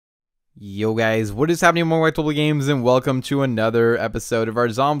Yo guys, what is happening, more White Games, and welcome to another episode of our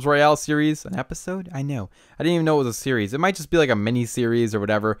Zombs Royale series. An episode? I know. I didn't even know it was a series. It might just be like a mini series or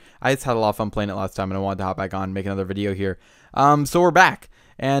whatever. I just had a lot of fun playing it last time and I wanted to hop back on and make another video here. So we're back.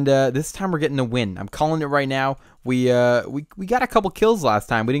 And this time we're getting a win. I'm calling it right now. We got a couple kills last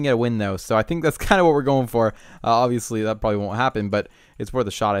time. We didn't get a win though, so I think that's kind of what we're going for. Obviously, that probably won't happen, but it's worth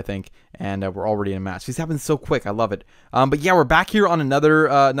a shot, I think. And we're already in a match. These happen so quick. I love it. But yeah, we're back here on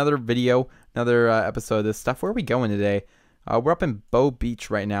another video, another episode of this stuff. Where are we going today? We're up in Bow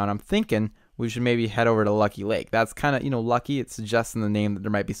Beach right now, and I'm thinking we should maybe head over to Lucky Lake. That's kind of, Lucky. It suggests in the name that there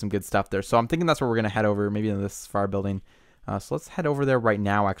might be some good stuff there. So I'm thinking that's where we're gonna head over, maybe in this far building. So let's head over there right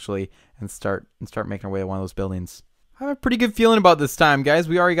now, actually, and start making our way to one of those buildings. I have a pretty good feeling about this time, guys.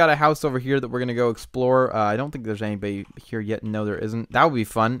 We already got a house over here that we're gonna go explore. I don't think there's anybody here yet. No, there isn't. That would be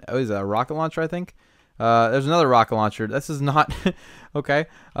fun. Oh, is a rocket launcher, I think. There's another rocket launcher. This is not okay.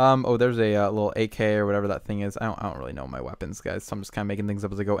 Oh, there's a little AK or whatever that thing is. I don't really know my weapons, guys. So I'm just kind of making things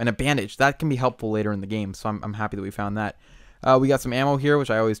up as I go. And a bandage that can be helpful later in the game. So I'm happy that we found that. We got some ammo here, which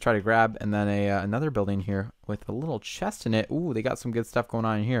I always try to grab, and then another building here with a little chest in it. Ooh, they got some good stuff going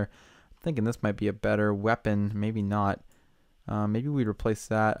on in here. I'm thinking this might be a better weapon. Maybe not. Maybe we'd replace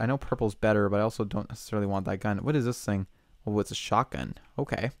that. I know purple's better, but I also don't necessarily want that gun. What is this thing? Oh, it's a shotgun.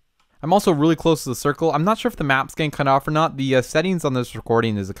 Okay. I'm also really close to the circle. I'm not sure if the map's getting cut off or not. The settings on this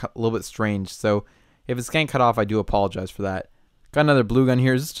recording is a little bit strange, so if it's getting cut off, I do apologize for that. Got another blue gun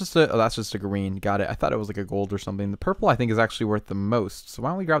here. Is this just a... Oh, that's just a green. Got it. I thought it was like a gold or something. The purple, I think, is actually worth the most. So why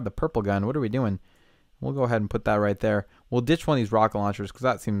don't we grab the purple gun? What are we doing? We'll go ahead and put that right there. We'll ditch one of these rocket launchers because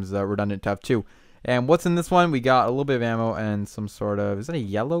that seems redundant to have too. And what's in this one? We got a little bit of ammo and some sort of... Is that a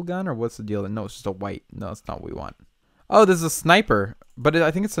yellow gun or what's the deal? No, it's just a white. No, that's not what we want. Oh, this is a sniper. But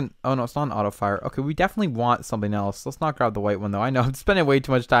I think it's an... Oh, no, it's not an auto fire. Okay, we definitely want something else. Let's not grab the white one, though. I know I'm spending way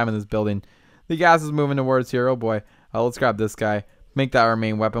too much time in this building. The gas is moving towards here. Oh, boy. Let's grab this guy. Make that our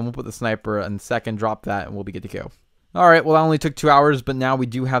main weapon. We'll put the sniper in second, drop that, and we'll be good to go. Alright, well, that only took 2 hours, but now we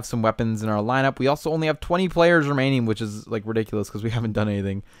do have some weapons in our lineup. We also only have 20 players remaining, which is, like, ridiculous because we haven't done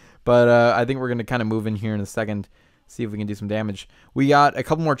anything. But I think we're going to kind of move in here in a second, see if we can do some damage. We got a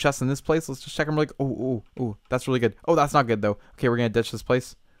couple more chests in this place. Let's just check them. Like, oh, that's really good. Oh, that's not good, though. Okay, we're going to ditch this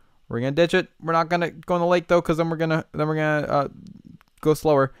place. We're going to ditch it. We're not going to go in the lake, though, because then we're going to go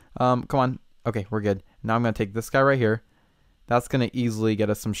slower. Come on. Okay, we're good. Now I'm going to take this guy right here. That's going to easily get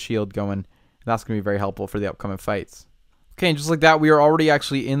us some shield going. That's going to be very helpful for the upcoming fights. Okay, and just like that, we are already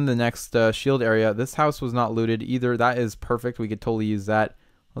actually in the next shield area. This house was not looted either. That is perfect. We could totally use that.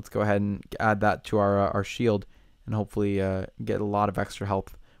 Let's go ahead and add that to our shield and hopefully get a lot of extra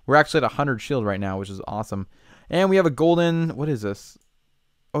health. We're actually at 100 shield right now, which is awesome. And we have a golden... What is this?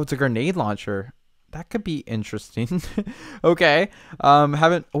 Oh, it's a grenade launcher. That could be interesting. Okay.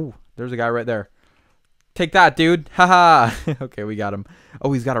 Oh, there's a guy right there. Take that, dude. Haha. Okay, we got him.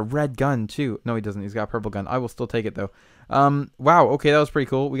 Oh, he's got a red gun, too. No, he doesn't. He's got a purple gun. I will still take it, though. Wow. Okay, that was pretty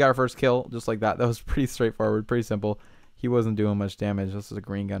cool. We got our first kill just like that. That was pretty straightforward, pretty simple. He wasn't doing much damage. This is a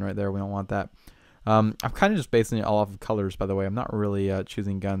green gun right there. We don't want that. I'm kind of just basing it all off of colors, by the way. I'm not really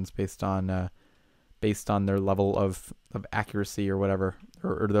choosing guns based on their level of accuracy or whatever.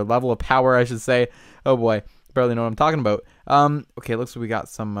 Or their level of power, I should say. Oh, boy. Barely know what I'm talking about. Okay, looks like we got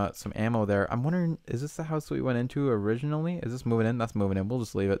some ammo there. I'm wondering, is this the house that we went into originally? Is this moving in? That's moving in. We'll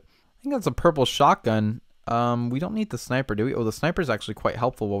just leave it. I think that's a purple shotgun. We don't need the sniper, do we? Oh, the sniper is actually quite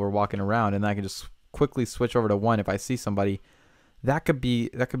helpful while we're walking around, and I can just quickly switch over to one if I see somebody. That could be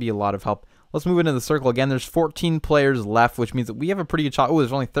a lot of help. Let's move into the circle again. There's 14 players left, which means that we have a pretty good shot. Oh,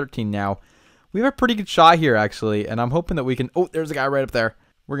 there's only 13 now. We have a pretty good shot here, actually, and I'm hoping that we can... Oh, there's a guy right up there.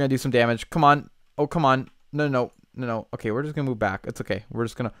 We're going to do some damage. Come on. Oh, come on. No. Okay, we're just gonna move back. It's okay. We're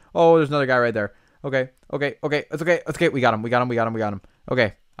just gonna... Oh, there's another guy right there. Okay. It's okay. We got him.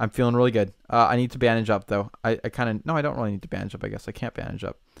 Okay, I'm feeling really good. I need to bandage up, though. I kind of... No, I don't really need to bandage up, I guess. I can't bandage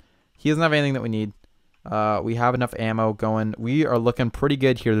up. He doesn't have anything that we need. We have enough ammo going. We are looking pretty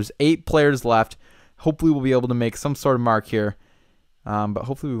good here. There's 8 players left. Hopefully, we'll be able to make some sort of mark here. But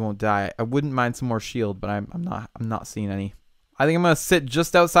hopefully, we won't die. I wouldn't mind some more shield, but I'm not seeing any. I think I'm going to sit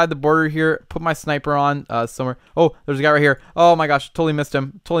just outside the border here, put my sniper on somewhere. Oh, there's a guy right here. Oh my gosh, totally missed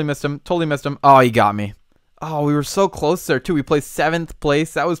him. Oh, he got me. Oh, we were so close there too. We placed 7th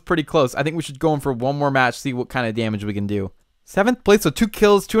place. That was pretty close. I think we should go in for one more match, see what kind of damage we can do. 7th place, so 2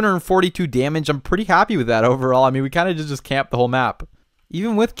 kills, 242 damage. I'm pretty happy with that overall. I mean, we kind of just camped the whole map.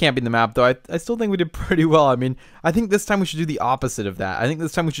 Even with camping the map, though, I still think we did pretty well. I mean, I think this time we should do the opposite of that. I think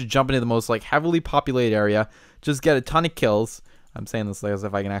this time we should jump into the most, like, heavily populated area, just get a ton of kills. I'm saying this like as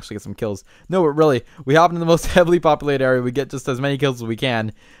if I can actually get some kills. No, but really, we hop into the most heavily populated area. We get just as many kills as we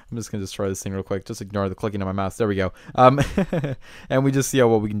can. I'm just gonna destroy this thing real quick. Just ignore the clicking on my mouse. There we go. And we just see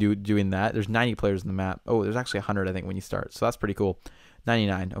what we can do doing that. There's 90 players in the map. Oh, there's actually 100 I think when you start. So that's pretty cool.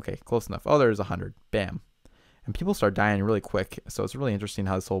 99. Okay, close enough. Oh, there's 100. Bam. And people start dying really quick. So it's really interesting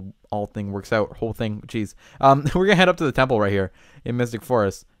how this whole thing works out. Whole thing. Jeez. We're gonna head up to the temple right here in Mystic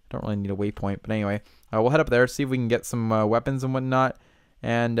Forest. Don't really need a waypoint, but anyway, we'll head up there, see if we can get some weapons and whatnot.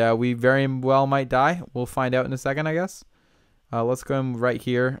 And we very well might die. We'll find out in a second, I guess. Let's go right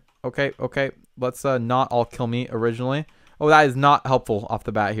here. Okay. Let's not all kill me originally. Oh, that is not helpful off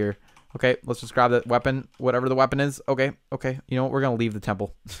the bat here. Okay, let's just grab that weapon, whatever the weapon is. Okay. You know what? We're gonna leave the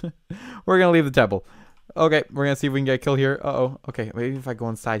temple. We're gonna leave the temple. Okay, we're gonna see if we can get a kill here. Okay, maybe if I go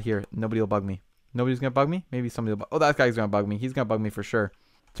inside here, nobody will bug me. Nobody's gonna bug me? Maybe somebody will. Oh, that guy's gonna bug me. He's gonna bug me for sure.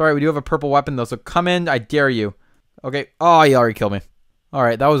 It's alright, we do have a purple weapon though, so come in, I dare you. Okay. Oh, he already killed me.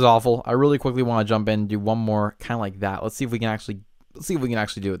 Alright, that was awful. I really quickly want to jump in and do one more kind of like that. Let's see if we can actually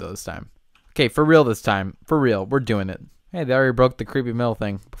do it though this time. Okay, for real this time. For real, we're doing it. Hey, they already broke the creepy mill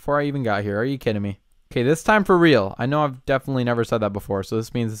thing before I even got here. Are you kidding me? Okay, this time for real. I know I've definitely never said that before, so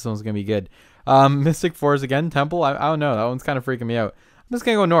this means this one's gonna be good. Mystic Forest again, temple. I don't know. That one's kind of freaking me out. I'm just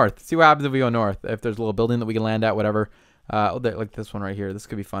gonna go north. See what happens if we go north. If there's a little building that we can land at, whatever. Like this one right here. This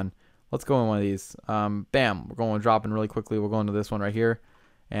could be fun. Let's go in one of these. Bam. We're going dropping really quickly. We're going to this one right here.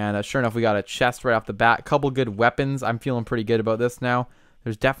 And sure enough, we got a chest right off the bat. A couple good weapons. I'm feeling pretty good about this now.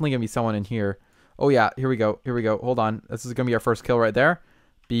 There's definitely going to be someone in here. Oh, yeah. Here we go. Hold on. This is going to be our first kill right there.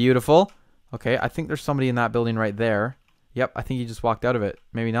 Beautiful. Okay. I think there's somebody in that building right there. Yep. I think he just walked out of it.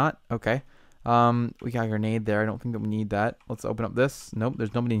 Maybe not. Okay. We got a grenade there. I don't think that we need that. Let's open up this. Nope.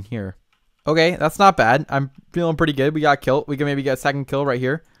 There's nobody in here. Okay, that's not bad. I'm feeling pretty good. We got a kill. We can maybe get a second kill right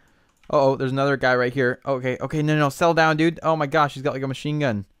here. Oh, there's another guy right here. Okay, no, settle down, dude. Oh my gosh, he's got like a machine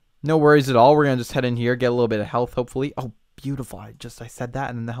gun. No worries at all. We're gonna just head in here, get a little bit of health, hopefully. Oh, beautiful. I said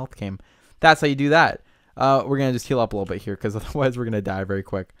that, and then the health came. That's how you do that. We're gonna just heal up a little bit here, because otherwise we're gonna die very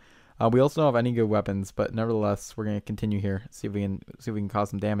quick. We also don't have any good weapons, but nevertheless, we're gonna continue here. See if we can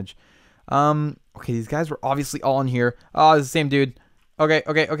cause some damage. Okay, these guys were obviously all in here. Oh, it's the same dude.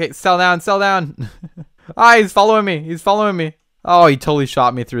 Okay. Sell down. Ah, he's following me. Oh, he totally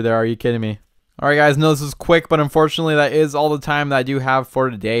shot me through there. Are you kidding me? All right, guys. No, this is quick, but unfortunately, that is all the time that I do have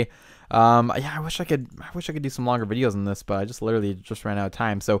for today. Yeah, I wish I could do some longer videos on this, but I just literally ran out of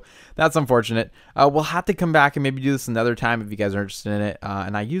time. So that's unfortunate. We'll have to come back and maybe do this another time if you guys are interested in it.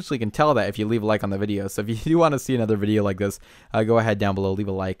 And I usually can tell that if you leave a like on the video. So if you do want to see another video like this, go ahead down below, leave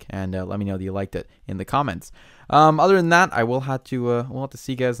a like, and let me know that you liked it in the comments. Other than that, I will have to we'll have to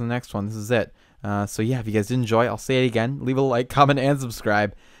see you guys in the next one. This is it. So yeah, if you guys did enjoy, I'll say it again. Leave a like, comment, and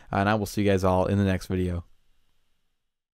subscribe. And I will see you guys all in the next video.